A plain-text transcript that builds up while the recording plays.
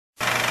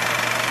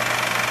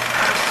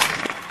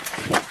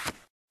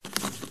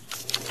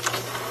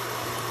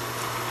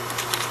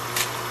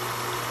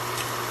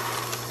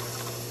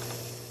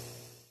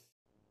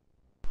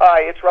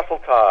it's Russell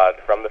Todd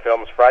from the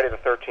films Friday the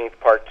 13th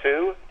Part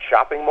 2,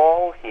 Shopping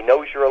Mall, He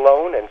Knows You're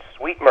Alone, and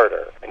Sweet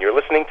Murder. And you're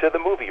listening to The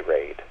Movie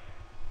Raid.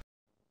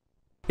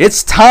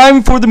 It's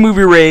time for the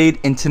movie raid,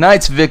 and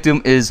tonight's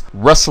victim is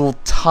Russell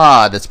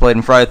Todd. That's played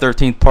in Friday the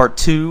 13th Part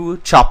 2,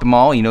 Chop 'Em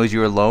All, He Knows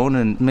You're Alone,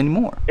 and many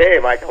more. Hey,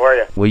 Mike, how are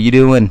you? What are you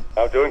doing?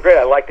 I'm doing great.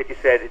 I like that you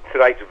said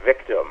tonight's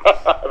victim.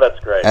 That's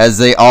great. As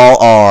they all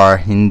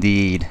are,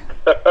 indeed.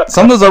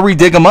 Sometimes I'll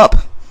re-dig them up.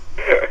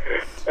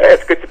 Hey,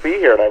 it's good to be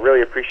here, and I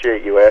really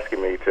appreciate you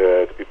asking me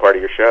to be part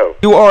of your show.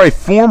 You are a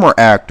former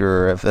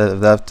actor, if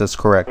that's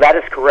correct. That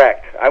is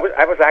correct. I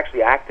was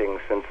actually acting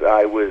since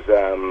I was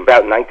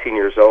about 19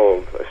 years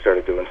old. I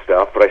started doing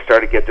stuff, but I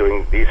started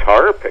doing these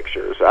horror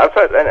pictures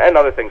outside and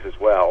other things as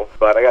well.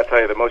 But I got to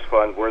tell you, the most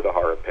fun were the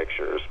horror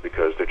pictures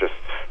because they're just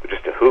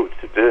a hoot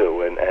to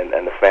do, and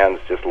the fans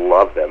just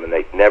love them, and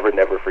they never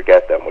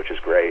forget them, which is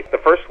great. The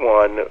first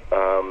one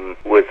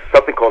was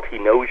something called He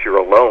Knows You're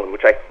Alone,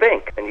 which I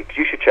think, and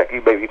you should check.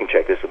 Maybe you can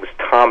check this. It was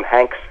Tom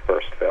Hanks'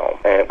 first film,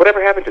 and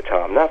whatever happened to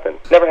Tom? Nothing.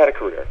 Never had a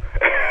career.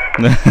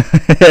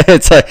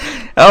 It's like,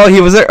 oh, he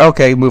was there.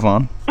 Okay, move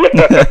on.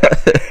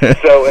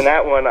 So in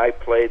that one, I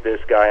played this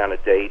guy on a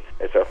date.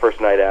 It's our first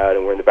night out,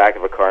 and we're in the back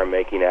of a car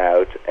making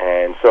out,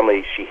 and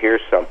suddenly she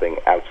hears something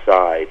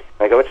outside.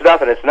 I go, it's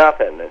nothing.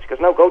 And she goes,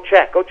 no, go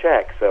check.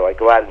 So I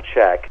go out and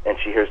check, and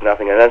she hears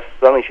nothing, and then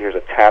suddenly she hears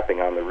a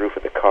tapping on the roof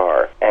of the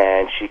car,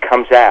 and she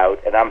comes out,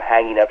 and I'm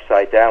hanging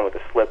upside down with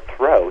a slit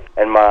throat,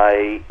 and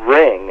my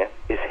ring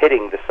is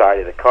hitting the side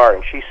of the car,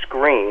 and she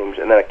screams,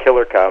 and then a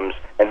killer comes,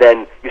 and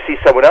then you see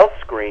someone else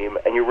scream,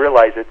 and you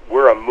realize that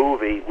we're a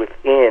movie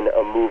within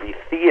a movie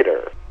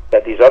theater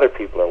that these other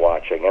people are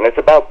watching, and it's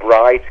about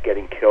brides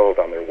getting killed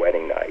on their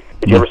wedding night.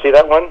 Did you ever see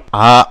that one?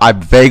 I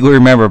vaguely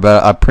remember,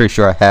 but I'm pretty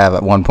sure I have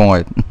at one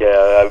point.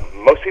 Yeah,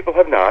 most people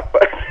have not,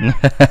 but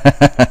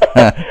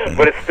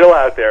but it's still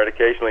out there, and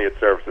occasionally it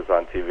surfaces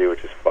on TV,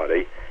 which is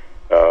funny.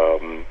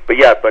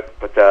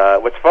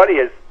 But what's funny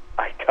is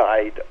I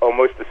died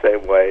almost the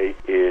same way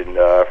in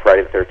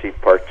Friday the 13th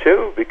Part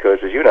 2, because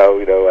as you know,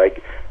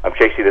 I'm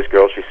chasing this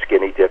girl, she's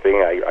skinny dipping,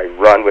 I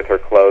run with her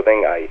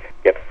clothing, I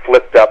get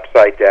flipped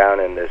upside down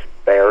in this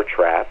bear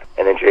trap,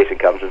 and then Jason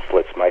comes and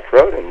slits my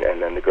throat,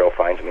 and then the girl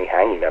finds me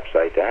hanging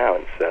upside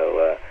down.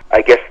 So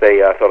I guess they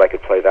thought I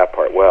could play that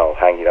part well,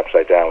 hanging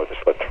upside down with a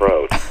slit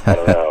throat. I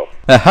don't know.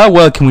 How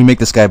well can we make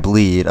this guy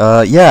bleed?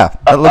 Yeah,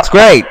 that looks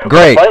great.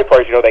 Great. The funny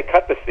part is, they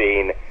cut the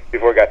scene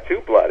before it got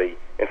too bloody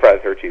in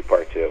Friday the 13th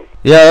Part 2.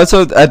 Yeah, that's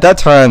what, at that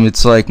time,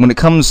 it's like when it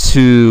comes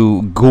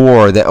to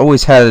gore, they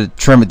always had to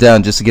trim it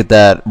down just to get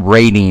that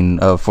rating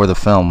for the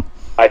film.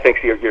 I think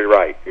you're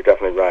right. You're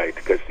definitely right,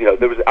 because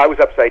I was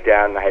upside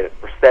down, and I had a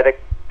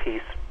prosthetic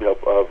piece of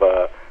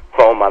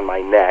foam on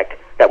my neck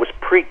that was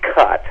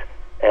pre-cut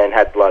and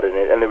had blood in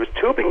it, and there was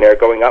tubing there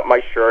going up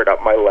my shirt,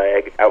 up my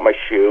leg, out my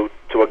shoe,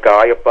 to a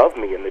guy above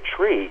me in the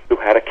tree who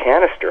had a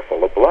canister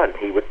full of blood, and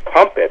he would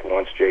pump it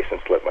once Jason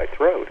slit my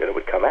throat, and it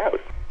would come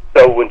out.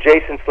 So when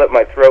Jason slit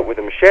my throat with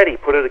a machete, he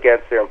put it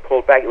against there and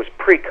pulled back. It was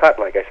pre-cut,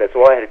 like I said,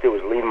 so all I had to do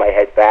was lean my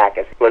head back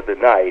as he slid the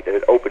knife, and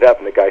it opened up,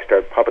 and the guy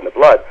started pumping the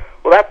blood.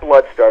 Well, that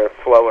blood started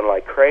flowing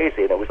like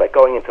crazy, and it was like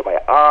going into my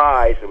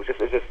eyes. It was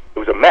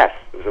a mess.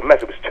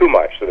 It was too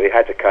much, so they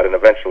had to cut, and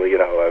eventually,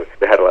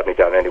 they had to let me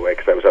down anyway,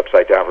 because I was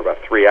upside down for about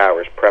 3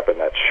 hours prepping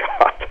that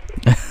shot.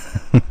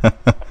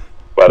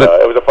 But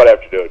it was a fun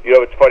afternoon.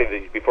 It's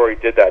funny, before he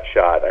did that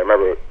shot, I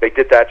remember they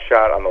did that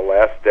shot on the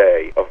last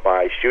day of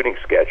my shooting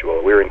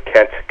schedule. We were in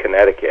Kent,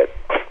 Connecticut,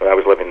 when I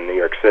was living in New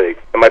York City.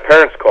 And my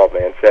parents called me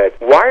and said,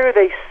 why are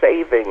they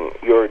saving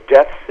your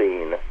death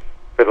scene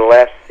for the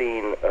last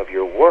scene of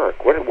your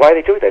work? Why are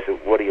they doing that? I said,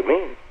 what do you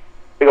mean?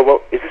 They go,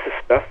 well, is this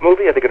a snuff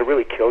movie? Are they going to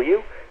really kill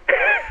you?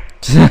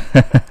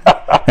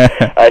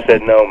 I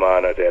said, no, Ma,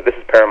 no, Dad. This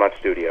is Paramount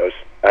Studios.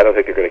 I don't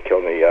think they're going to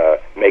kill me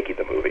making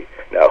the movie.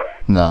 No.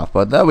 No,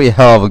 but that'd be a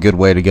hell of a good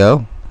way to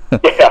go.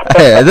 Yeah.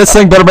 Hey, this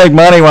thing better make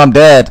money when I'm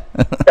dead.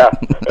 Yeah.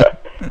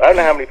 I don't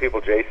know how many people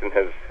Jason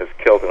has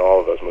killed in all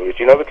of those movies.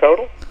 Do you know the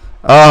total?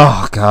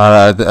 Oh,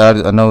 God,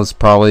 I know it's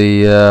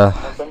probably...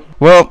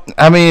 Well,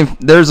 I mean,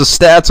 there's a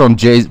stats on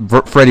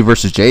Freddy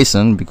versus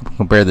Jason. We can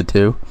compare the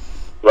two.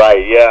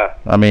 Right, yeah.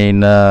 I mean,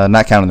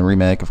 not counting the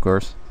remake, of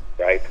course.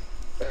 Right.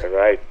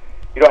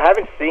 I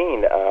haven't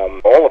seen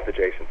all of the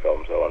Jason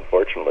films, though,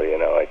 unfortunately.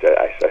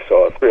 I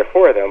saw 3 or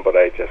 4 of them, but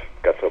I just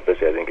got so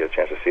busy I didn't get a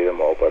chance to see them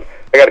all. But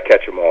I got to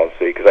catch them all and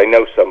see, because I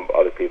know some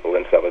other people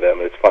in some of them,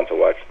 and it's fun to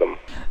watch them.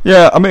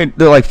 Yeah, I mean,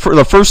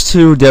 the first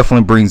two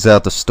definitely brings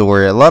out the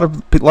story. A lot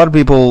of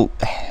people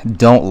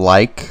don't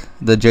like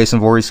the Jason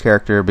Voorhees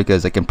character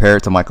because they compare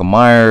it to Michael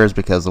Myers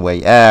because of the way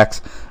he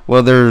acts.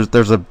 Well,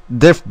 there's a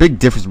big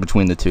difference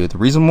between the two. The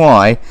reason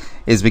why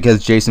is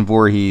because Jason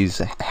Voorhees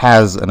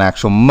has an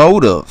actual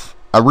motive,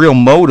 a real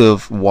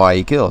motive why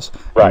he kills.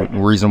 Right. The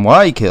reason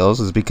why he kills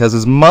is because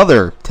his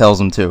mother tells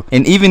him to.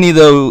 And even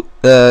though,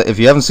 if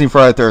you haven't seen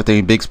Friday the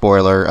 13th, big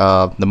spoiler,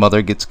 the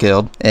mother gets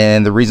killed.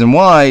 And the reason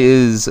why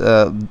is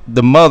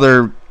the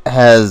mother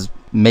has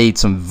made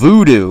some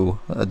voodoo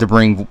to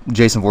bring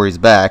Jason Voorhees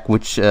back,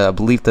 which I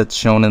believe that's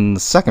shown in the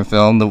second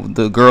film.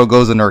 The girl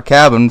goes into her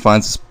cabin,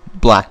 finds this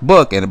black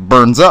book, and it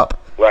burns up.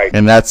 Right.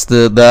 And that's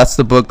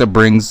the book that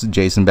brings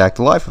Jason back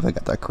to life, if I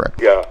got that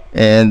correct. Yeah.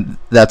 And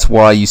that's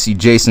why you see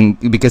Jason,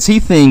 because he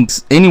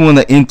thinks anyone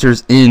that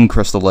enters in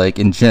Crystal Lake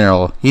in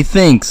general, he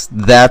thinks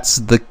that's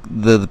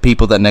the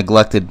people that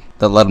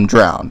let him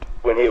drown.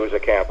 When he was a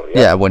camper,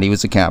 yeah. Yeah, when he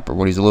was a camper,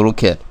 when he's a little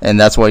kid. And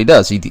that's what he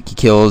does. He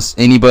kills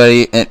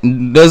anybody, and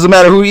it doesn't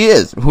matter who he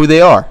is, who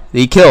they are.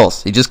 He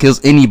kills. He just kills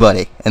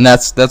anybody. And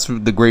that's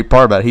the great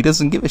part about it. He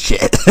doesn't give a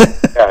shit.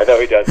 Yeah, I know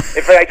he does.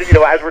 In fact,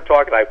 as we're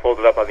talking, I pulled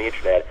it up on the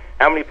internet.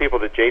 How many people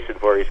did Jason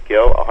Voorhees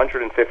kill?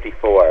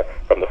 154,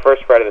 from the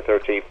first Friday the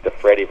 13th to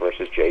Freddy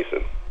versus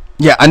Jason.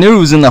 Yeah, I knew it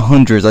was in the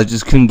hundreds. I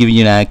just couldn't give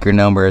you an accurate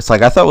number. It's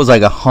like, I thought it was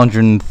like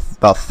 100,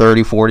 about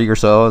 30, 40 or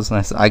so.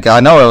 I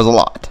know it was a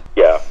lot.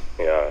 Yeah.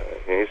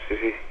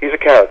 He's a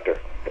character.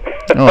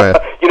 Oh,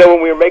 yeah.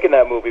 When we were making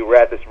that movie, we're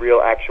at this real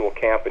actual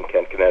camp in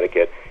Kent,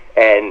 Connecticut,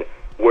 and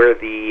where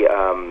the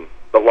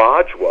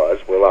lodge was,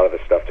 where a lot of the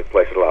stuff took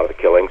place, and a lot of the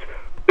killings,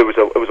 it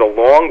was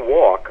a long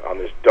walk on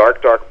this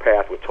dark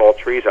path with tall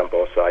trees on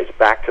both sides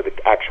back to the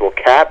actual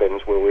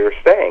cabins where we were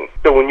staying.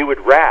 So when you would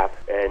wrap,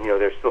 and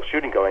there's still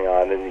shooting going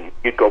on, and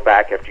you'd go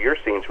back after your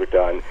scenes were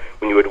done,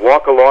 when you would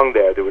walk along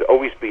there would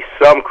always be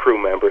some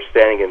crew member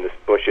standing in the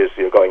bushes,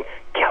 going,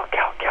 kill,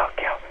 kill, kill,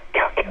 kill,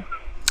 kill, kill.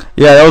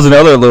 Yeah, that was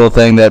another little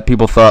thing that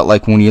people thought,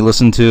 like, when you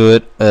listen to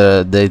it,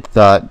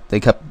 they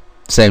kept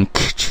saying,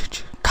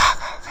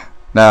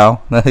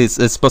 no,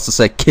 it's supposed to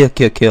say, kill,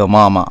 kill, kill,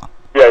 mama.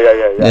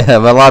 Yeah,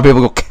 but a lot of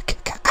people go,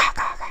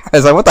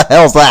 it's like, what the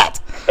hell is that?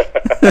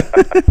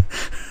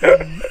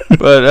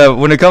 But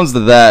when it comes to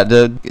that,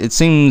 it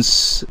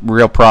seems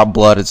real prop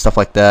blood and stuff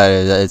like that.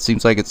 It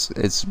seems like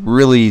it's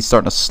really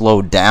starting to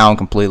slow down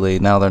completely.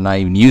 Now they're not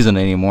even using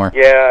it anymore.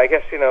 Yeah, I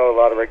guess,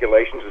 a lot of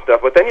regulations and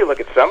stuff. But then you look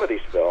at some of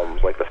these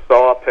films, like the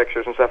Saw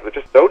pictures and stuff, they're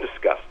just so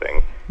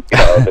disgusting.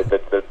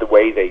 The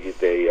way they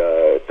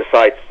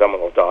decide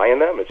someone will die in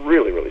them, it's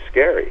really, really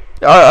scary.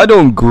 I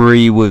don't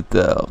agree with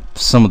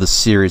some of the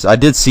series. I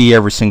did see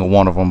every single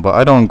one of them, but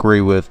I don't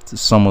agree with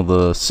some of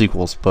the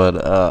sequels.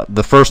 But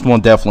the first one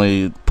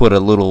definitely put a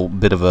little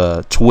bit of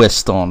a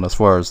twist on as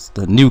far as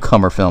the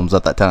newcomer films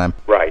at that time.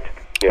 Right.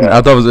 Yeah.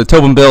 I thought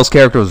Tobin Bell's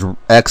character was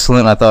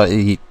excellent. I thought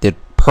he did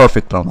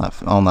perfect on that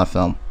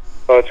film.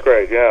 Oh, it's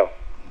great. Yeah.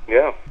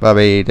 Yeah. I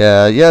mean,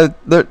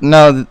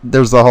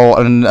 there's the whole,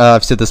 and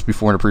I've said this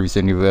before in a previous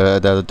interview,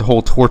 the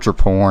whole torture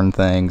porn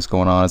things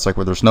going on. It's like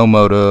where there's no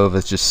motive,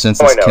 it's just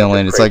senseless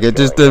killing. It's like,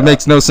 it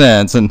makes no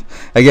sense. And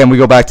again, we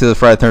go back to the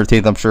Friday the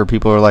 13th, I'm sure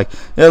people are like,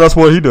 yeah, that's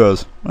what he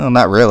does. Well,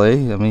 not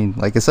really. I mean,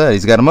 like I said,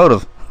 he's got a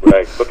motive.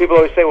 Right. But people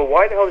always say, well,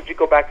 why the hell did you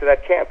go back to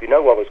that camp?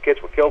 All those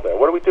kids were killed there.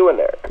 What are we doing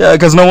there? Yeah,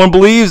 because no one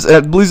believes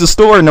the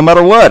story no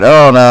matter what.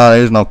 Oh, no,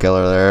 there's no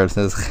killer there.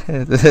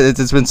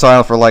 It's been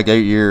silent for like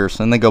 8 years,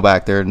 and they go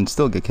back there and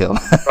still get killed.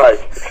 Right.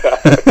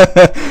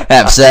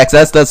 Have sex.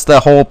 That's the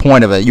whole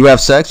point of it. You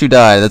have sex, you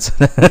die. That's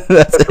it.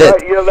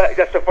 Right.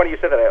 That's so funny you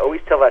said that. I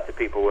always tell that to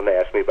people when they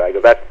ask me about it.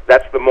 I go,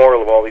 that's the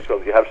moral of all these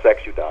films. You have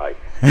sex, you die.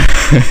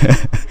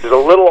 It's a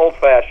little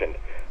old-fashioned,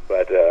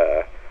 but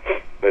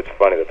it's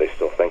funny that they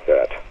still think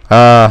that.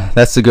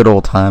 That's the good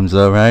old times,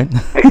 though, right?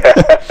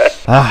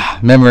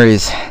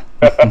 Memories.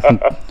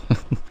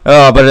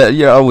 But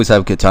you always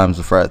have good times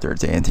with Friday the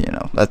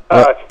 13th,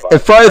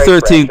 If Friday the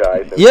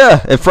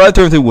 13th, if Friday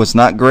the 13th was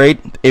not great,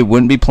 it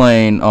wouldn't be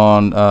playing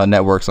on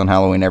networks on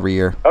Halloween every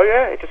year. Oh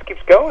yeah, it just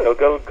keeps going.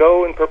 It'll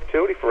go in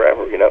perpetuity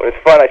forever. And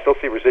it's fun. I still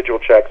see residual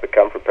checks that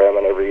come from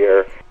Paramount every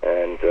year,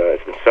 and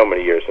it's been so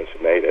many years since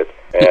it made it.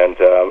 And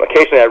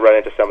occasionally I run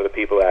into some of the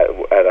people at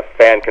a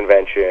fan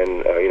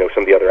convention,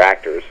 some of the other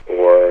actors,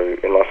 or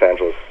in Los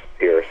Angeles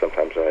here.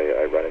 Sometimes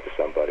I run into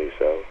somebody,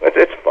 so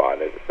it's fun.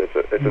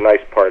 It's a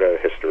nice part of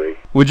history.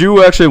 Would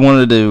you actually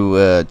wanted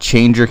to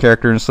change your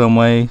character in some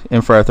way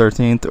in Friday the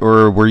 13th,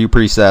 or were you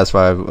pretty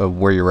satisfied of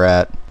where you were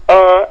at?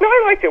 No,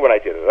 I liked it when I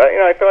did it.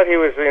 I thought he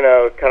was,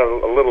 kind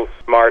of a little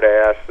smart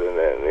ass and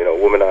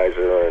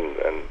womanizer,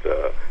 and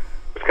it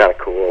was kind of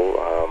cool.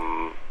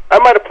 I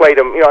might have played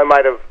him. I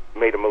might have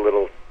made him a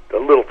little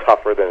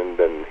tougher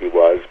than he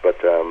was, but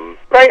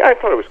I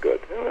thought it was good.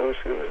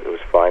 It was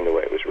fine the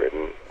way it was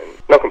written, and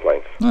no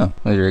complaints. Oh,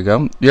 there you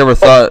go. You ever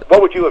thought?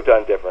 What would you have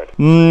done different?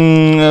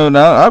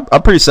 No,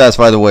 I'm pretty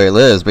satisfied the way it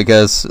is,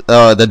 because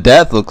the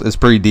death is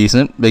pretty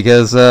decent,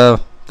 because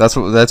that's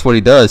what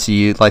he does.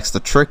 He likes to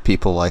trick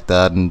people like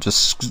that and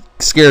just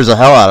scares the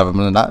hell out of them,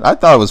 and I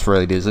thought it was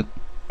fairly decent.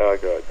 Oh,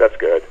 good. That's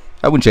good.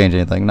 I wouldn't change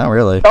anything, not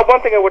really. Oh,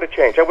 one thing I would have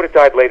changed. I would have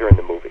died later in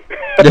the movie.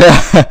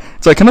 Yeah,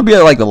 it's like, can I be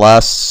at like the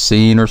last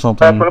scene or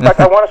something? In fact,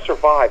 I want to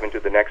survive into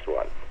the next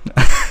one.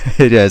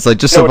 Yeah, it's like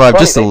just survive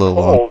just a little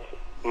long.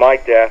 My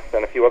death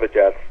and a few other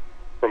deaths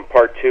from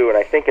part 2, and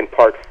I think in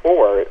part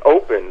 4 it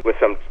opened with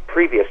some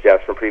previous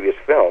deaths from previous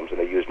films, and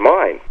they used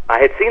mine. I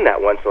had seen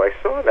that one, so I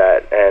saw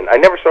that, and I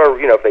never saw,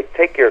 if they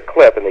take your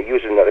clip and they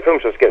use it in another film,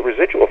 you're supposed to get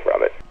residual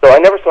from it. So I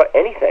never saw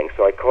anything,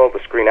 so I called the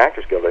Screen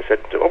Actors Guild. I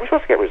said, are we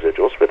supposed to get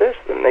residuals for this?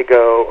 And they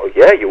go, oh,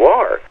 yeah, you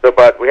are. So,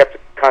 but we have to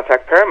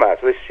contact Paramount.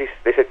 So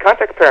they said,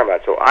 contact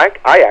Paramount. So I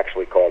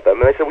actually called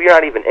them, and they said, well, you're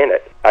not even in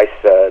it. I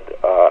said,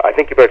 I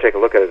think you better take a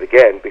look at it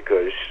again,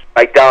 because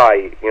I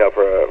die,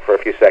 for a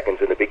few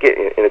seconds in the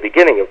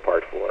beginning of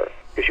Part 4,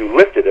 because you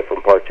lifted it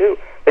from Part 2.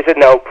 They said,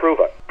 no, prove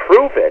it.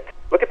 Prove it?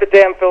 Look at the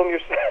damn film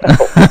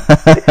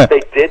yourself.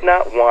 They did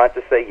not want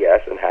to say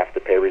yes and have to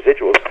pay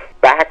residuals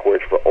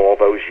backwards for all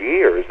those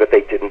years that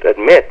they didn't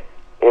admit.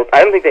 Or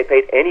I don't think they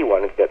paid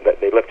anyone that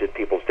they lifted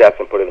people's deaths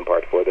and put it in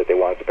Part 4 that they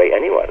wanted to pay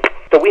anyone.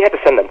 So we had to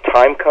send them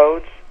time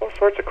codes, all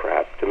sorts of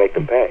crap to make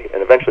them pay,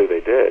 and eventually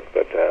they did.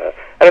 But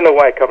I don't know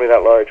why a company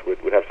that large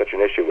would have such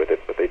an issue with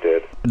it, but they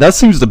did. That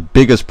seems the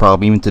biggest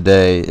problem even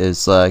today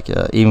is like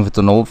even if it's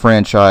an old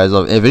franchise,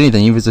 if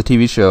anything, even if it's a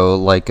TV show,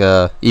 like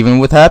even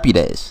with Happy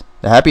Days.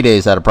 The Happy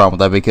Days had a problem with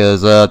that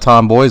because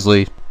Tom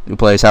Boysley, who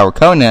plays Howard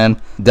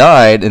Conan,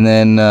 died, and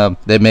then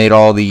they made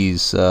all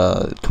these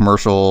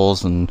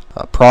commercials and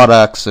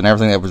products and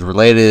everything that was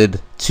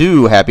related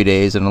to Happy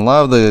Days, and a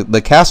lot of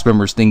the cast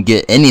members didn't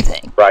get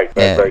anything. Right,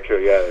 that's very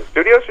true, yeah.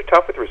 Studios are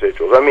tough with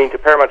residuals. I mean, to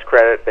Paramount's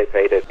credit, they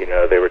paid it.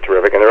 They were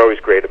terrific, and they're always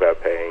great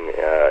about paying,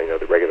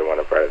 the regular one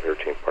on Friday the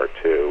 13th Part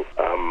 2.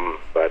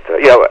 But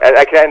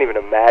I can't even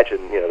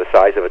imagine, the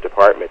size of a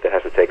department that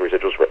has to take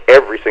residuals for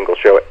every single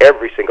show,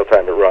 every single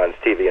time it runs,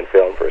 TV and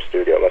film for a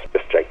studio. That's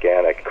just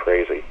gigantic,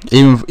 crazy.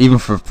 Even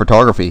for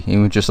photography,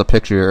 even just a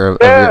picture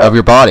of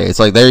your body. It's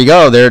like, there you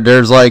go,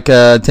 there's like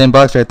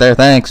 $10 right there,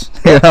 thanks.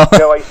 I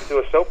used to do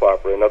a soap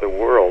opera, Another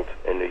World,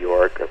 in New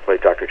York. I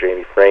played Dr.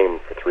 Jamie Frame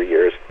for 3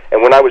 years.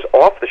 And when I was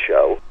off the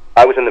show,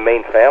 I was in the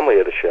main family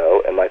of the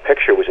show, and my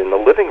picture was in the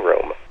living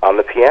room on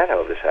the piano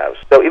of this house.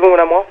 So even when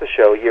I'm off the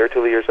show, a year or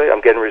 2 years later,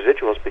 I'm getting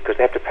residuals because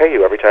they have to pay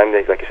you every time,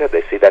 like you said,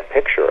 they see that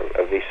picture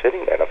of me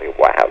sitting there. And I think,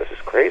 wow, this is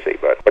crazy,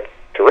 but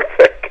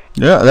terrific.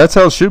 Yeah, that's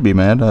how it should be,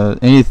 man.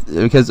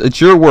 Because it's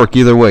your work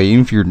either way.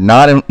 Even if you're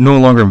no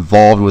longer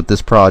involved with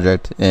this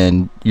project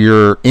and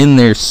you're in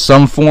there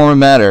some form or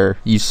matter,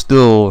 you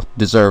still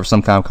deserve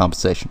some kind of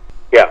compensation.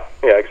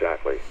 Yeah,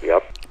 exactly.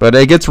 Yep. But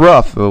it gets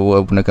rough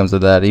when it comes to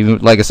that. Even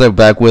like I said,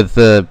 back with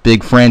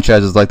big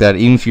franchises like that,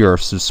 even if you're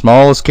the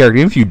smallest character,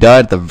 even if you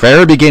died at the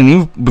very beginning,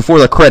 even before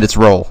the credits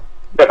roll,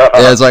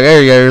 it's like,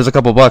 hey, here's a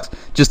couple bucks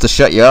just to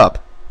shut you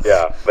up.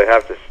 Yeah, they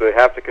have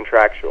to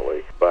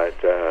contractually, but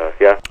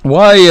yeah.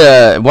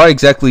 Why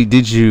exactly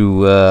did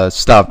you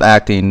stop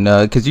acting?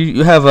 Because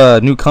you have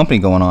a new company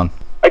going on.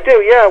 I do,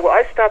 yeah. Well,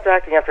 I stopped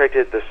acting after I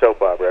did the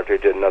soap opera, after I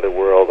did Another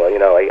World.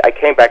 I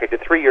came back. I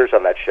did 3 years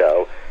on that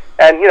show,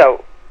 and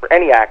for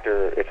any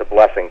actor, it's a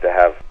blessing to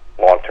have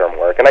long-term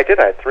work. And I did.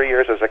 I had 3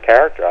 years as a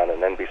character on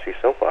an NBC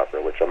soap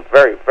opera, which I'm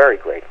very, very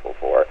grateful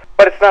for.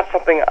 But it's not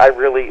something I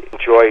really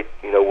enjoyed,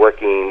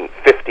 working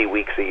 50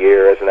 weeks a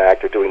year as an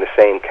actor, doing the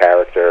same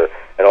character.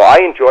 And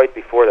I enjoyed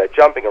before that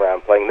jumping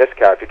around, playing this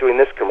character, doing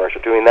this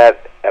commercial, doing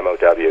that MOW,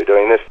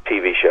 doing this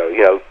TV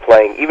show,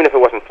 playing, even if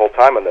it wasn't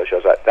full-time on those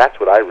shows, that's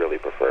what I really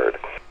preferred.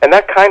 And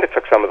that kind of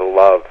took some of the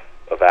love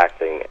of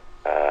acting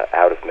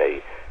out of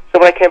me. So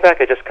when I came back,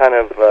 I just kind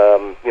of,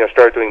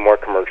 started doing more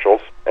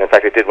commercials. And in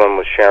fact, I did one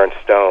with Sharon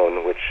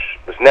Stone, which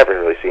was never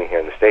really seen here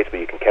in the States,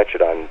 but you can catch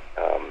it on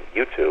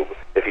YouTube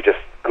if you just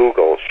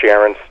Google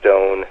Sharon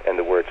Stone and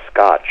the word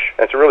Scotch.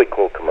 And it's a really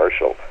cool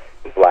commercial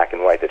in black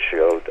and white that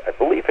showed, I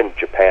believe, in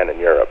Japan and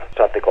Europe,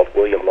 something called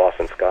William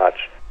Lawson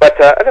Scotch. But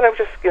and then I was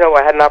just,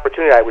 I had an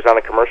opportunity. I was on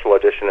a commercial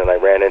audition, and I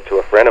ran into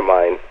a friend of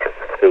mine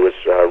who was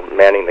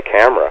manning the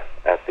camera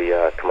at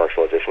the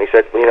commercial audition. He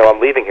said,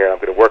 I'm leaving here, and I'm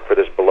going to work for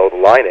this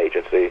below-the-line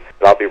agency,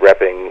 and I'll be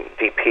repping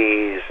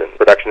DPs and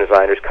production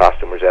designers,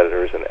 costumers,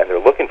 editors, and they're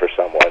looking for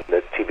someone in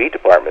the TV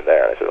department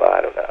there. And I said, well,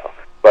 I don't know.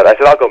 But I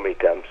said, I'll go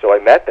meet them. So I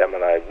met them,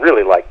 and I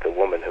really liked the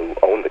woman who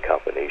owned the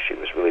company. She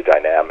was really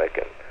dynamic,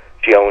 and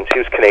she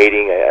was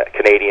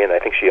Canadian. I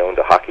think she owned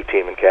a hockey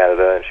team in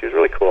Canada, and she was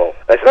really cool.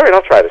 I said, all right,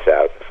 I'll try this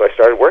out. So I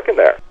started working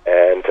there.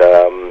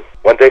 And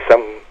one day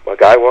a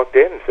guy walked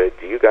in and said,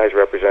 do you guys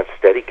represent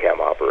Steadicam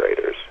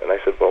operators? And I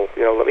said, well,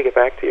 let me get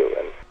back to you.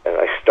 And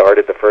I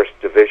started the first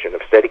division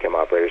of Steadicam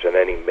operators in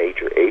any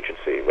major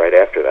agency right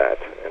after that.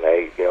 And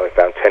I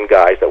found 10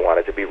 guys that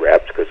wanted to be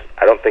repped, because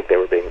I don't think they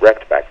were being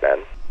repped back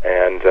then.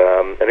 And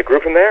it grew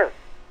from there.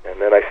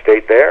 And then I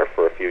stayed there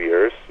for a few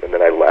years, and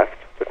then I left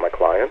with my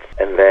clients,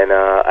 and then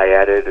I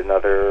added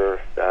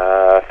another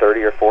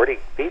 30 or 40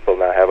 people.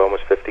 Now I have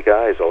almost 50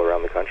 guys all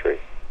around the country.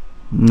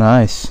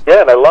 Nice.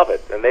 Yeah, and I love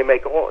it. And they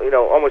make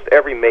almost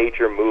every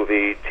major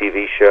movie,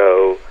 TV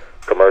show,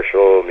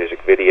 commercial, music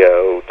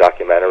video,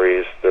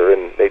 documentaries.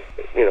 They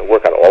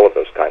work on all of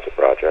those kinds of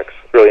projects.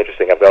 Really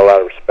interesting. I've got a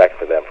lot of respect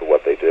for them for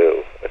what they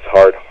do. It's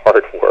hard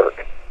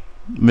work.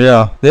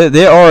 Yeah,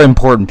 they are an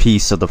important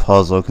piece of the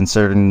puzzle,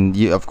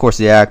 considering, of course,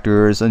 the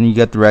actors, and you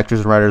got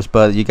directors and writers,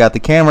 but you got the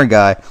camera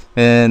guy,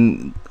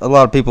 and a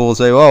lot of people will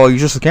say, oh, you're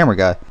just a camera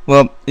guy.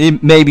 Well,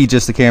 it may be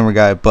just a camera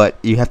guy, but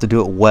you have to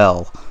do it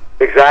well.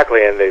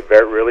 Exactly, and they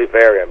really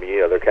vary. I mean,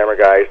 there are camera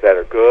guys that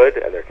are good,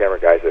 and there are camera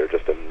guys that are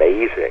just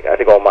amazing. I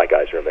think all my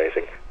guys are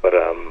amazing, but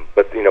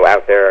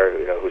out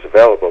there, who's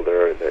available,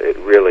 it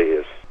really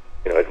is.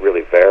 It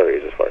really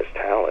varies as far as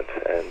talent,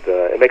 and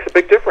it makes a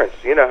big difference.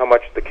 You know how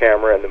much the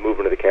camera and the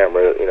movement of the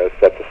camera,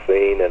 sets a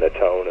scene and a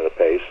tone and a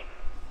pace.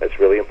 It's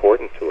really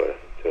important to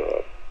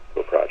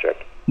a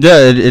project. Yeah,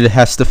 it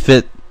has to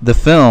fit the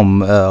film,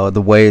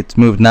 the way it's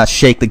moved, not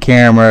shake the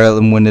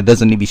camera when it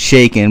doesn't need to be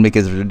shaken,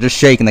 because if you're just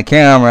shaking the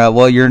camera,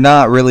 well, you're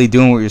not really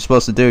doing what you're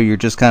supposed to do. You're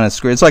just kind of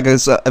screwed.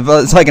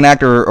 It's like an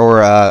actor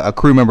or a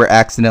crew member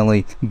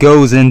accidentally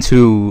goes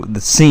into the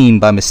scene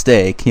by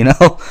mistake,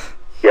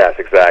 Yes,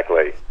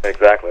 exactly.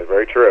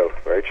 Very true.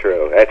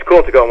 And it's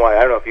cool to go and watch.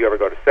 I don't know if you ever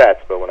go to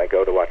sets, but when I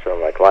go to watch some of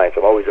my clients,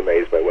 I'm always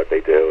amazed by what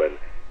they do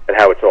and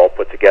how it's all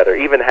put together.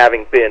 Even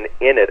having been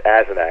in it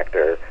as an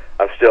actor,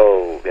 I'm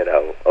still,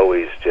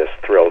 always just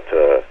thrilled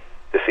to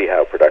see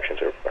how productions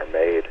are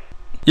made.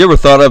 You ever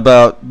thought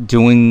about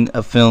doing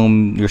a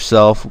film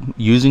yourself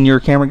using your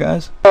camera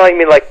guys? Oh, you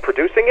mean like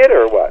producing it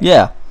or what?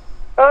 Yeah.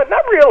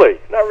 Not really.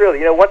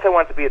 Once I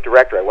wanted to be a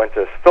director. I went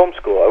to film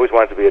school. I always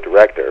wanted to be a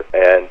director,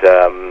 and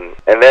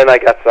then I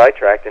got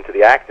sidetracked into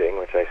the acting,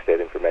 which I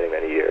stayed in for many,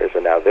 many years,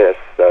 and now this.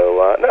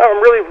 So no,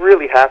 I'm really,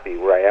 really happy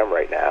where I am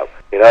right now.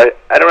 I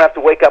don't have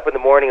to wake up in the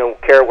morning and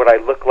care what I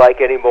look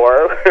like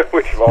anymore,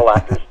 which all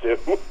actors do.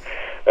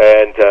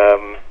 And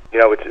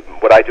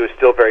what I do is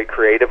still very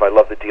creative. I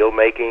love the deal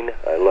making.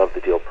 I love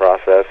the deal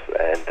process,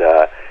 and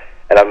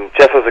I'm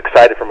just as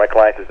excited for my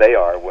clients as they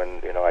are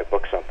when I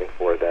book something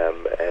for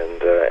them and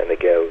they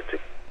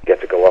get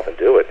to go off and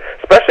do it.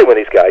 Especially when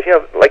these guys,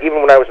 like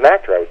even when I was an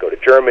actor, I would go to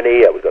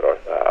Germany, I would go to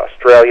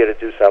Australia to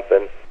do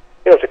something.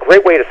 It's a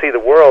great way to see the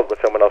world what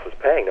someone else is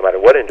paying, no matter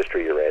what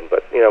industry you're in.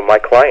 But my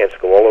clients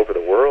go all over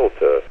the world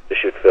to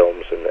shoot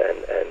films and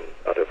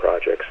other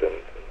projects, and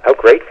how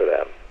great for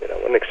them!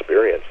 What an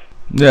experience.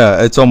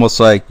 Yeah, it's almost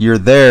like you're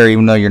there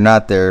even though you're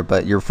not there,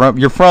 but you're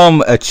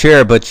from a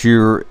chair, but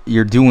you're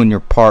doing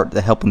your part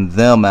to helping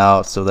them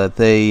out so that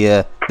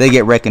they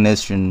get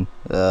recognition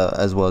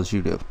as well as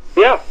you do.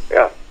 Yeah,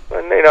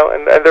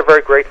 and they're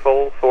very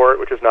grateful for it,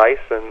 which is nice,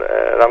 and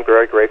I'm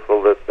very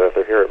grateful that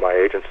they're here at my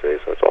agency,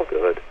 so it's all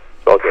good.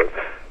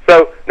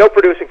 So no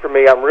producing for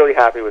me. I'm really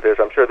happy with this.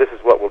 I'm sure this is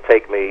what will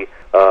take me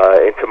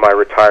into my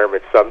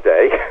retirement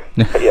someday.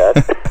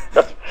 Yes,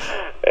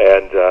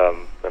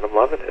 and I'm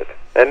loving it.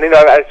 And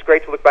it's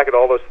great to look back at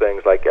all those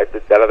things, like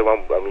that other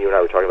one you and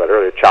I were talking about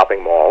earlier,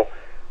 Chopping Mall,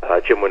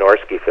 Jim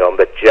Wynorski film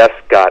that just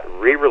got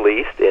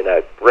re-released in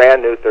a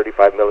brand new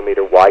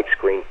 35mm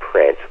widescreen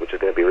print, which is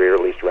going to be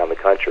re-released around the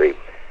country.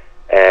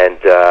 And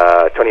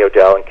Tony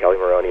O'Dell and Kelly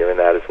Maroney are in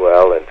that as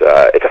well. And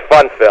it's a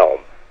fun film.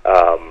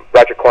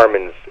 Roger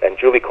Corman and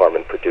Julie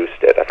Corman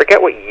produced it. I forget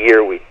what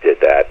year we did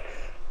that,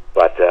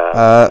 but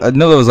I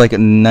know it was like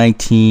in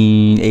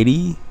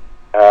 1980.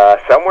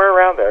 Somewhere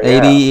around there,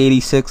 80,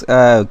 86.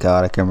 Oh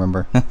God, I can't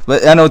remember.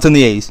 But I know it's in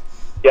the 80s.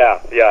 Yeah,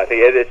 I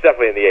think it's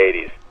definitely in the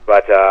 80s.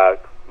 But a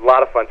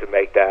lot of fun to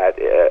make that.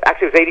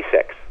 Actually, it was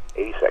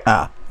 86.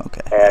 Ah,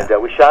 okay. And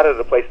we shot it at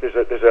a place. There's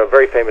a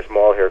very famous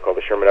mall here called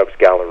the Sherman Oaks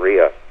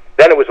Galleria.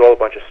 Then it was all a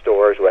bunch of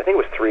stores. I think it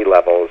was 3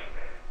 levels.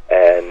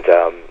 And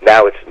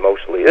now it's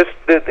mostly there's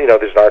an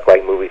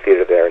ArcLight movie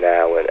theater there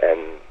now, and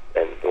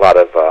a lot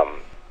of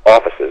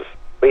offices.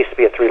 It used to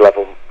be a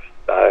 3-level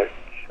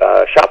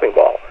shopping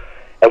mall.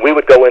 And we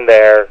would go in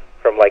there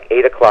from like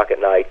 8 o'clock at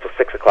night till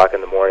 6 o'clock in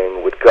the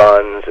morning with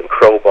guns and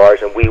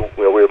crowbars, and we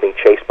were being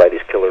chased by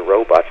these killer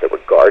robots that were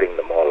guarding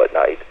the mall at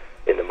night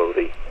in the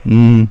movie.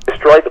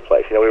 Destroyed the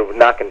place. We were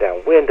knocking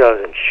down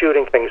windows and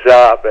shooting things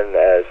up, and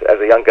as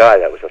a young guy,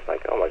 that was just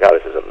like, oh my God,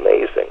 this is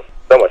amazing.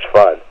 So much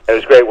fun. And it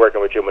was great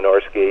working with Jim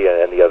Wynorski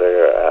and the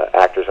other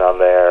actors on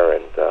there,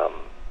 and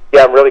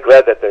I'm really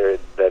glad that they're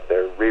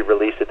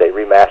re-released it, they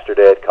remastered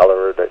it,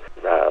 colored it,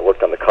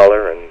 worked on the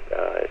color, and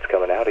it's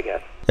coming out again.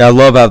 Yeah, I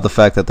love the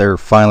fact that they're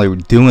finally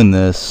doing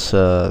this,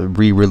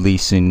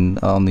 re-releasing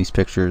on these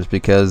pictures,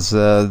 because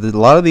a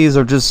lot of these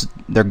are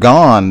they're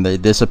gone, they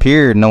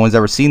disappeared, no one's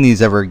ever seen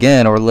these ever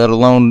again, or let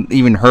alone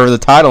even heard the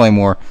title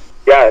anymore.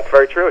 Yeah, it's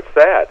very true. It's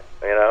sad.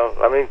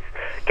 I mean,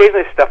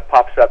 occasionally stuff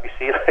pops up. You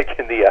see, like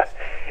in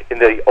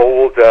the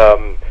old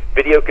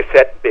video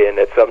cassette bin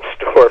at some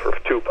store for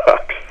 $2.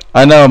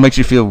 I know, it makes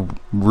you feel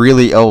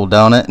really old,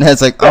 don't it? And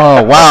it's like,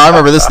 oh wow, I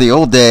remember this the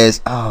old days.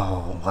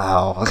 Oh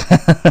wow.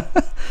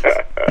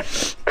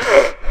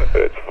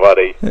 It's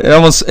funny.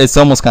 It's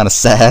almost kind of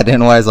sad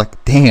in a way. It's like,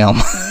 damn.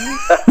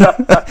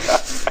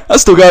 I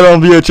still got it on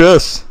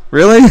VHS.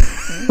 Really?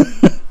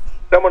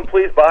 Someone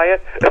please buy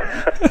it.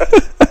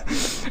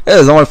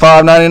 It's only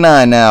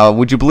 $5.99 now.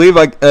 Would you believe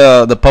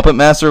the Puppet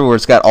Master, where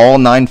it's got all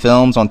 9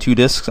 films on 2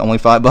 discs, only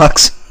 $5?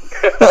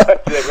 Did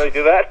they really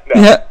do that?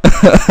 No. Yeah.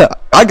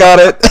 I got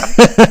it.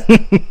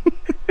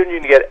 Soon you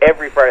can get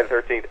every Friday the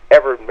 13th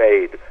ever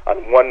made on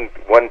one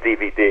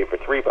DVD for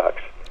 $3.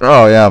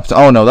 Oh yeah.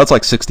 Oh no, that's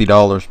like $60.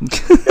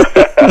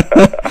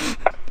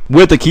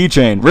 With a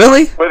keychain.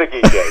 Really? With a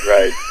keychain,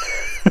 right.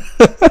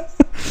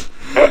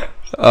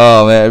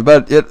 Oh man,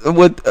 but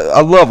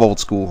I love old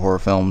school horror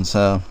films.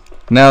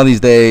 Now these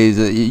days,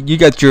 you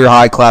got your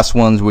high class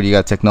ones where you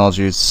got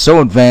technology is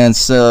so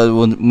advanced,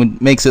 when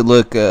makes it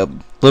look a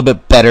little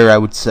bit better, I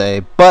would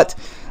say, but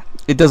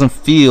it doesn't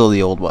feel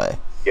the old way.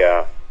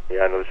 Yeah,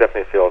 no, there's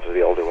definitely feels of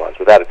the older ones,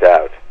 without a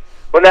doubt.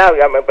 Well, now,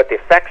 but the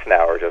effects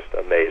now are just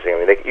amazing.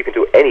 I mean, you can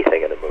do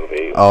anything in a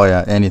movie. Oh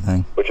yeah,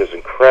 anything. Which is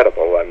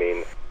incredible. I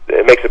mean,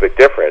 it makes a big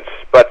difference.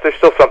 But there's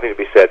still something to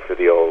be said for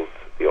the old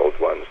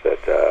ones that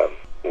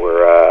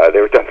they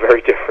were done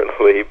very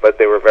differently, but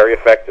they were very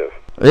effective.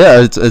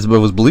 Yeah, it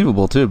was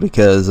believable too,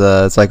 because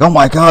it's like, oh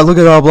my god, look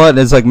at all blood. And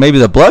it's like maybe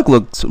the blood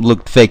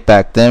looked fake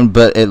back then,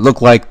 but it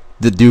looked like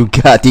the dude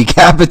got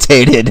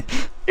decapitated.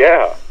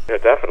 Yeah,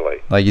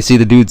 definitely. Like you see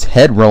the dude's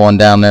head rolling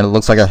down there. It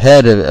looks like a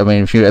head. I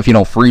mean, if you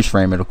don't freeze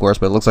frame it, of course,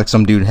 but it looks like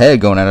some dude's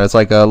head going at it. It's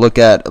like look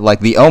at like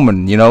The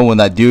Omen, when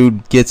that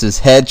dude gets his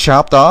head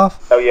chopped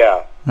off. Oh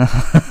yeah.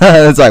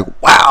 It's like,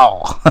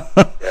 wow.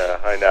 Yeah,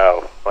 I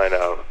know.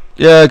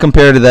 Yeah,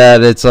 compared to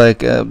that, it's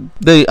like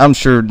I'm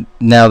sure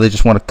now they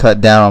just want to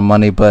cut down on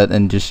money,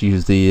 and just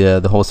use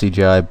the whole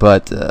CGI.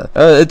 But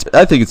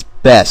I think it's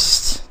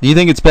best. Do you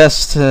think it's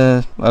best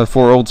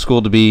for old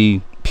school to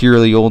be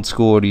purely old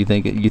school, or do you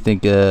think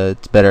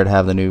it's better to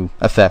have the new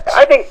effects?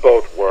 I think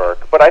both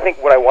work, but I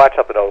think when I watch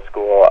something old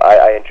school,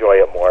 I enjoy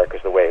it more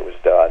because the way it was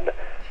done.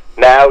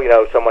 Now,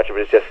 so much of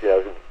it is just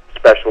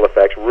special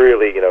effects,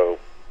 really,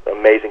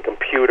 amazing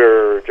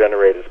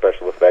computer-generated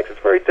special effects. It's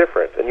very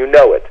different, and you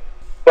know it.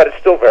 But it's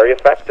still very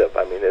effective.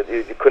 I mean,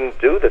 you couldn't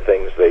do the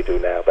things they do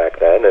now back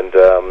then, and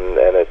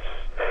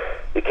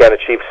you can't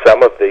achieve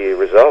some of the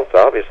results,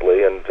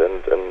 obviously, and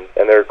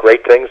there are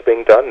great things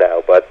being done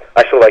now. But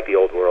I still like the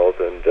old world,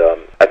 and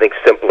I think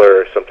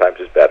simpler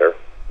sometimes is better.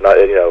 Not,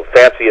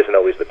 fancy isn't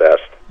always the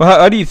best. Well,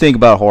 how do you think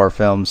about horror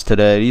films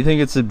today? Do you think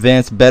it's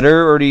advanced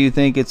better, or do you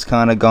think it's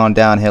kind of gone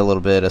downhill a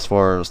little bit as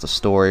far as the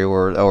story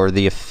or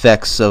the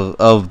effects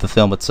of the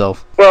film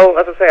itself? Well,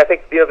 as I say, I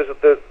think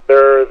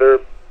they're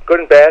good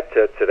and bad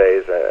to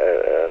today's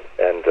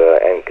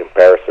and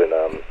comparison.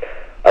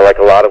 I like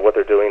a lot of what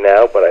they're doing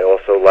now, but I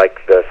also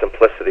like the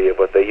simplicity of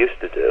what they used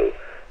to do,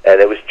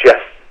 and it was just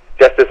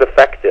as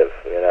effective.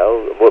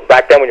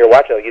 Back then when you're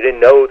watching it, you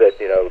didn't know that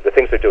the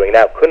things they're doing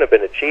now couldn't have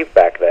been achieved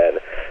back then,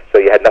 so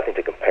you had nothing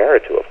to compare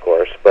it to, of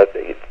course. But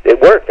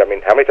it worked. I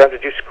mean, how many times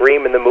did you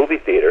scream in the movie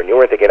theater and you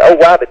weren't thinking, "Oh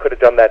wow, they could have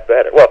done that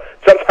better"? Well,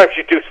 sometimes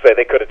you do say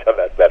they could have done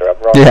that better.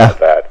 I'm wrong about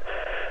that.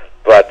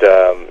 But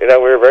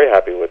we were very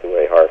happy with the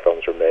way horror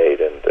films were made,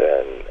 and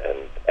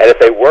if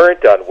they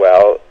weren't done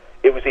well,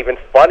 it was even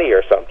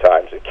funnier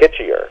sometimes and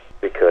kitschier,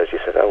 because you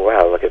said, "Oh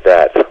wow, look at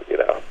that!"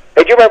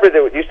 Hey, do you remember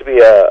there used to be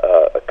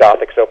a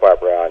gothic soap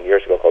opera on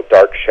years ago called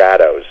Dark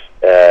Shadows,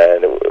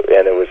 and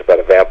it was about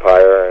a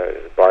vampire,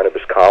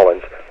 Barnabas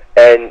Collins.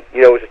 And,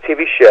 it was a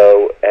TV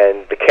show,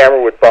 and the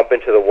camera would bump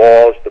into the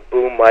walls, the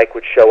boom mic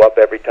would show up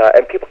every time,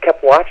 and people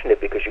kept watching it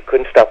because you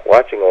couldn't stop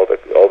watching all the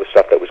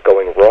stuff that was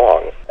going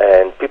wrong.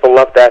 And people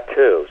loved that,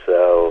 too.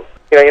 So,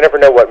 you never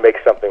know what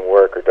makes something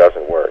work or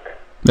doesn't work.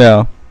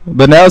 Yeah.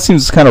 But now it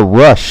seems kind of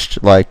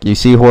rushed. Like, you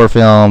see horror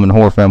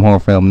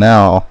film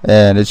now,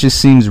 and it just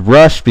seems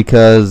rushed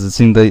because it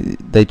seems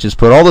they just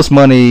put all this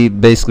money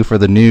basically for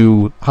the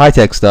new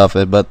high-tech stuff,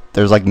 but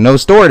there's, like, no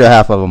story to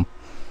half of them.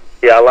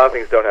 Yeah, a lot of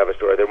things don't have a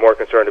story. They're more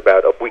concerned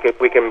about we can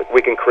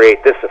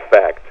create this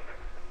effect,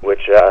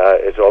 which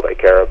is all they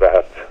care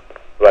about.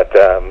 But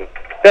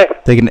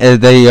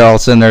they all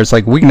sitting there. It's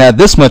like, we can add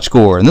this much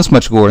gore and this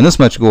much gore and this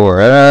much gore.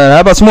 How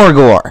about some more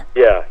gore?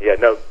 Yeah.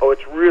 No. Oh,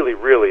 it's really,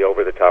 really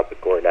over the top with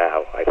gore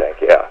now, I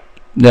think. Yeah.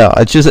 No,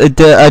 it's just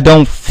I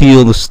don't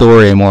feel the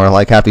story anymore.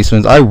 Like Happy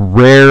Spoons, I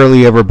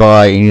rarely ever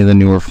buy any of the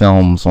newer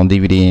films on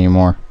DVD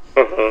anymore.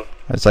 Mm-hmm.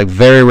 It's like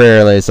very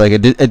rarely. It's like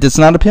it's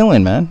not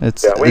appealing, man. You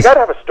got to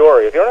have a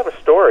story. If you don't have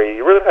a story,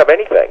 you really don't have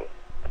anything.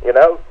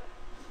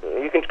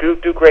 You can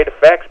do great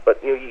effects,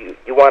 but you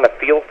want to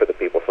feel for the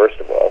people first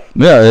of all.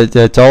 Yeah,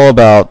 it's all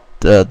about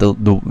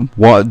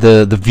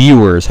the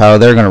viewers, how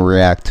they're going to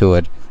react to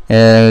it,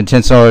 and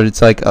so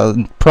it's like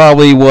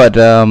probably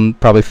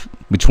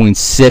between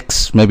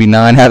 6, maybe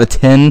 9 out of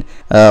 10.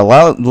 A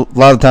lot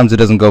of times it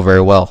doesn't go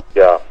very well.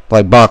 Yeah.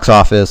 Like box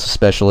office,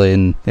 especially,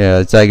 and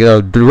it's like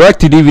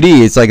direct to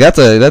DVD. It's like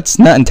that's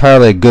not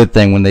entirely a good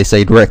thing when they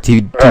say direct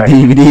to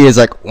DVD. It's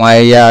like, why?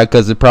 Yeah,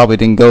 because it probably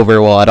didn't go very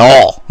well at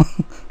all.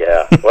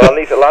 Yeah. Well,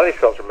 a lot of these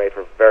films are made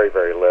for very,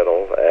 very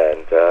little,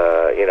 and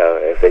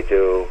if they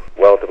do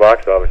well at the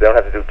box office, they don't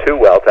have to do too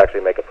well to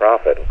actually make a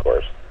profit, of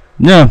course.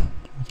 Yeah,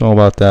 it's all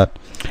about that.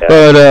 Yeah.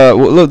 But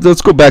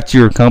let's go back to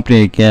your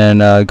company again.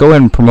 Go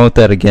ahead and promote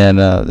that again,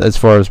 as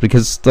far as,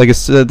 because, like I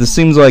said, this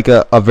seems like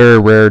a very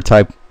rare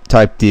type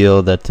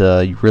deal that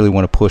you really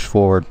want to push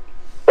forward.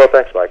 Well,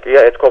 thanks, Mike.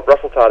 Yeah, it's called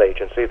Russell Todd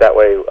Agency. That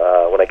way,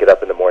 when I get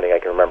up in the morning, I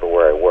can remember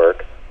where I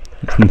work.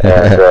 And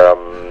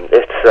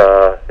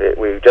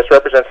we just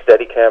represent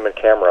Steadicam and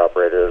camera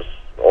operators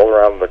all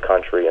around the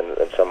country and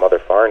some other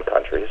foreign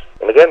countries.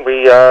 And again,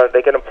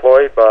 they get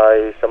employed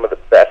by some of the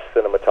best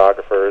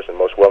cinematographers and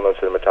most well-known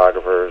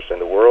cinematographers in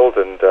the world,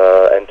 and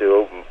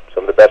do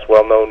some of the best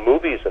well-known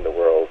movies in the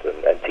world,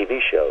 and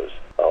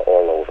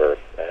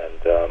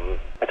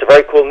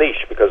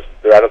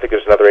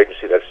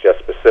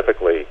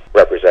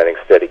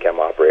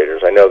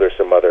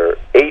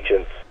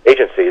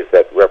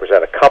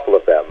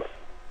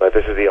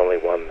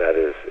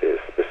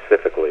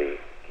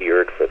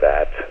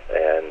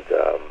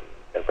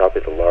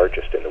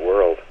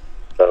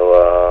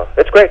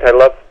great. I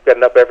love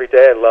getting up every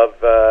day. I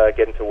love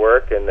getting to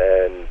work and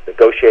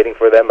negotiating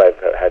for them.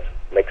 I've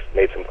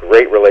made some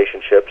great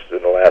relationships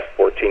in the last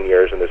 14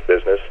 years in this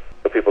business.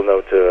 So people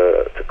know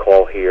to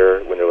call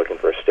here when they're looking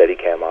for a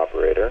Steadicam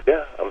operator.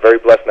 Yeah, I'm very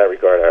blessed in that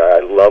regard.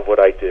 I love what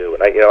I do,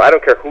 and I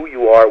don't care who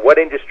you are, what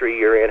industry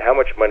you're in, how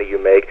much money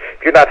you make.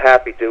 If you're not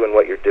happy doing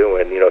what you're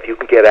doing, if you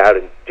can get out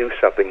and do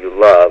something you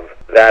love,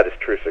 that is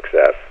true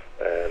success.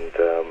 And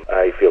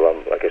I feel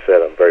like I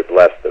said, I'm very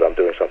blessed that I'm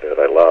doing something that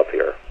I love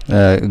here.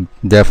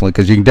 Definitely,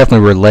 because you can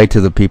definitely relate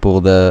to the people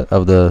of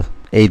the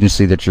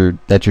agency that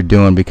you're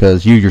doing,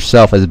 because you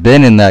yourself has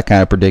been in that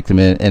kind of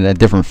predicament in a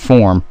different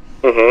form.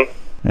 Mm-hmm.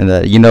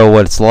 And you know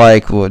what it's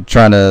like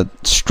trying to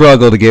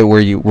struggle to get where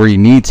you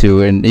need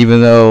to, and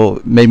even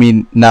though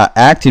maybe not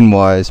acting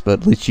wise,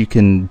 but at least you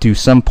can do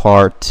some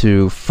part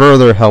to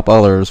further help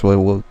others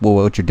with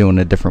what you're doing in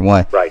a different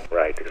way. Right,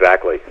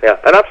 exactly. Yeah,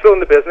 and I'm still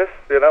in the business.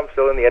 I'm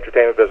still in the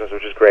entertainment business,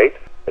 which is great.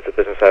 It's a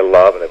business I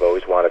love, and I've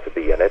always wanted to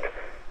be in it.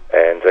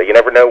 And you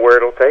never know where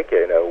it'll take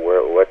you.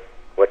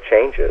 What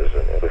changes.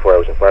 And before I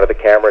was in front of the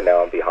camera,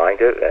 now I'm behind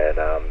it, and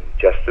I'm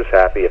just as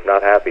happy, if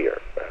not happier.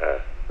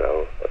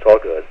 So it's all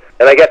good.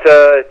 And I get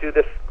to do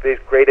these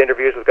great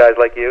interviews with guys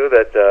like you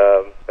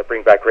that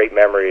bring back great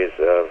memories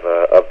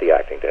of the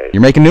acting days.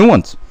 You're making new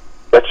ones.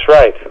 That's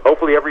right.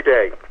 Hopefully every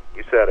day.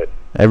 You said it.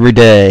 Every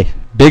day.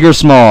 Big or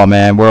small,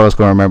 man. We're always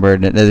going to remember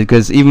it.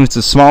 Because even if it's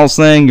the smallest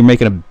thing, you're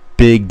making a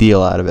big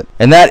deal out of it.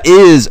 And that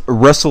is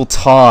Russell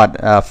Todd,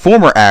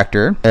 former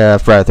actor,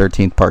 Friday the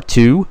 13th Part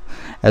 2,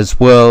 as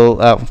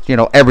well,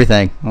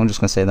 everything. I'm just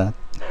going to say that.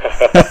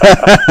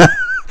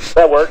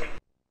 That works.